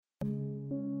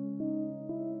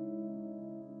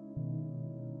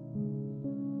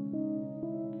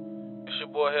your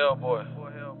boy Hellboy.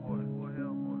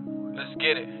 Let's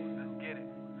get it.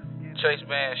 Chase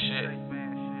band shit.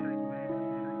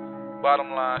 Bottom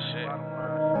line shit.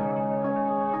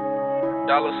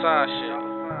 Dollar sign shit.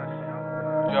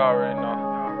 You already know.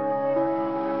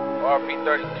 RP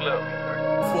 30 clip.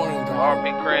 RP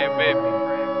Cran Baby.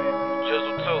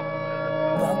 Jizzle 2.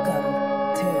 Welcome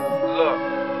to Look.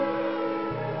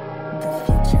 the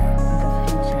future.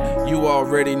 You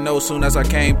already know soon as I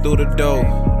came through the door.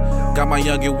 Got my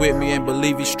youngin' with me and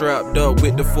believe he strapped up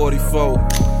with the 44.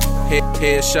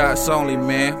 Headshots only,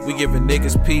 man. We giving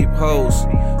niggas peep hoes.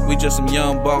 We just some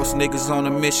young boss niggas on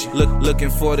a mission. Looking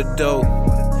for the dough.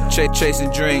 Chasing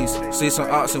dreams. See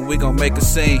some ops and we gon' make a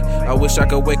scene. I wish I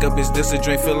could wake up, is this a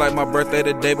dream? Feel like my birthday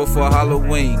the day before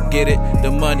Halloween. Get it?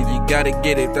 The money, you gotta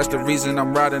get it. That's the reason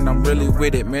I'm riding, I'm really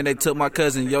with it. Man, they took my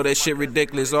cousin, yo, that shit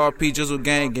ridiculous. RP Jizzle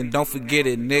gang, and don't forget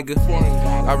it, nigga.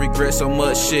 I regret so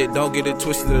much shit, don't get it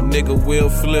twisted, a nigga will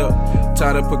flip.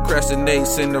 Tired of procrastinating,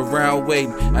 sitting around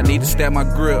waiting. I need to stab my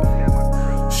grip.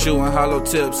 Shooting hollow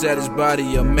tips at his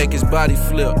body or make his body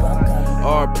flip.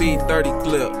 RP 30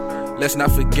 clip. Let's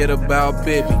not forget about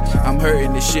Bibby. I'm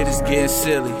hurting, this shit is getting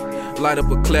silly. Light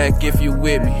up a clack if you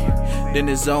with me. Then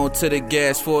it's on to the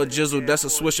gas for a jizzle, that's a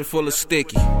swisher full of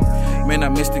sticky. Man, I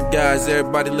miss the guys,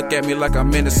 everybody look at me like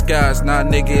I'm in the skies. Nah,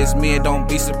 nigga, it's me and don't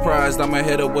be surprised. I'm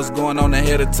ahead of what's going on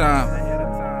ahead of time.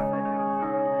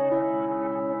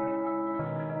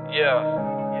 Yeah.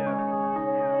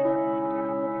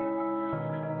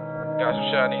 Got some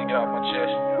shit I need to get off my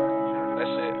chest. That's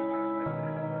it.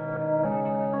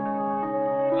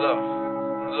 Look.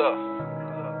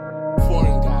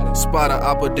 Spot a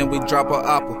oppa, then we drop a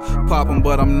oppa. Poppin',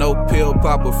 but I'm no pill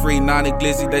popper. Free 90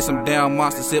 glizzy, they some down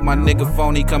monsters. Hit my nigga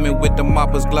phone, he coming with the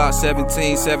moppers. Glock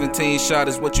 17 shot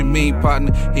is what you mean,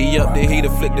 partner. He up there, he the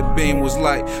flick the beam, was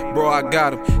like, bro, I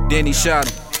got him. Then he shot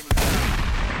him.